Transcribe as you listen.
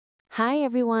Hi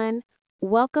everyone,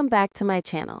 welcome back to my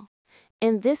channel.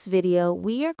 In this video,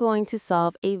 we are going to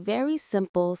solve a very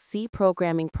simple C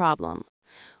programming problem.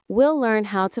 We'll learn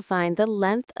how to find the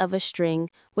length of a string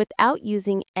without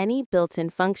using any built-in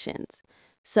functions.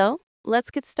 So, let's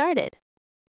get started.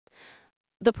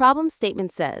 The problem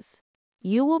statement says,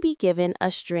 you will be given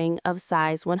a string of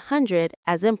size 100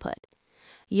 as input.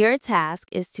 Your task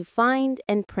is to find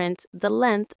and print the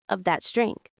length of that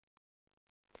string.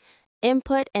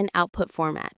 Input and output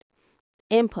format.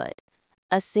 Input,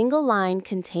 a single line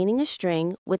containing a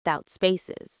string without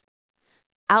spaces.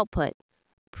 Output,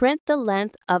 print the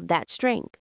length of that string.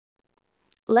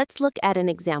 Let's look at an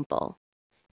example.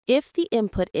 If the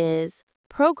input is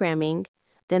programming,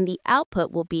 then the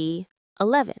output will be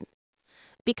 11,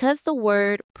 because the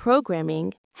word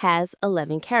programming has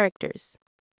 11 characters.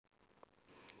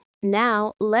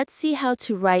 Now, let's see how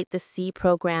to write the C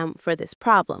program for this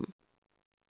problem.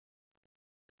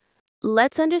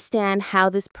 Let's understand how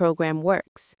this program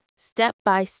works, step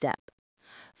by step.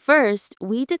 First,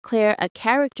 we declare a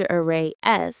character array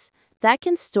S that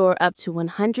can store up to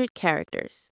 100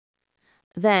 characters.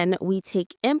 Then, we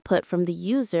take input from the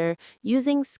user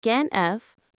using scanf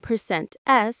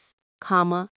 %s,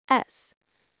 S.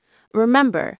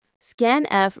 Remember,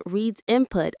 scanf reads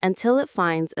input until it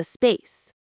finds a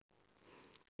space.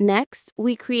 Next,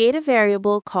 we create a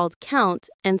variable called count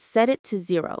and set it to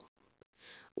 0.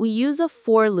 We use a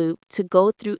for loop to go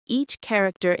through each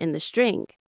character in the string.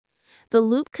 The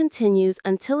loop continues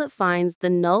until it finds the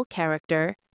null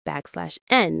character,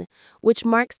 \n, which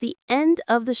marks the end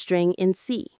of the string in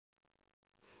C.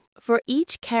 For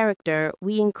each character,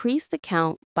 we increase the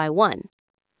count by 1.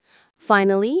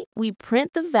 Finally, we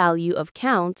print the value of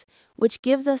count, which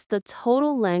gives us the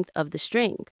total length of the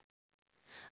string.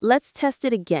 Let's test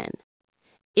it again.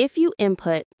 If you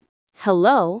input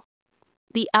hello,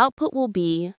 the output will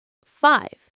be 5,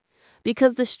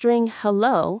 because the string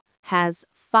hello has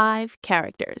 5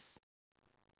 characters.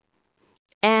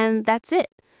 And that's it.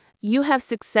 You have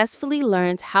successfully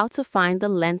learned how to find the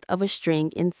length of a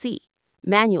string in C,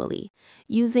 manually,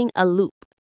 using a loop.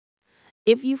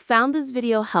 If you found this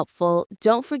video helpful,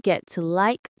 don't forget to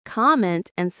like, comment,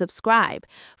 and subscribe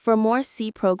for more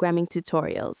C programming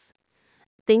tutorials.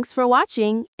 Thanks for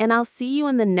watching, and I'll see you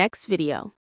in the next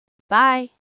video.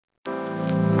 Bye!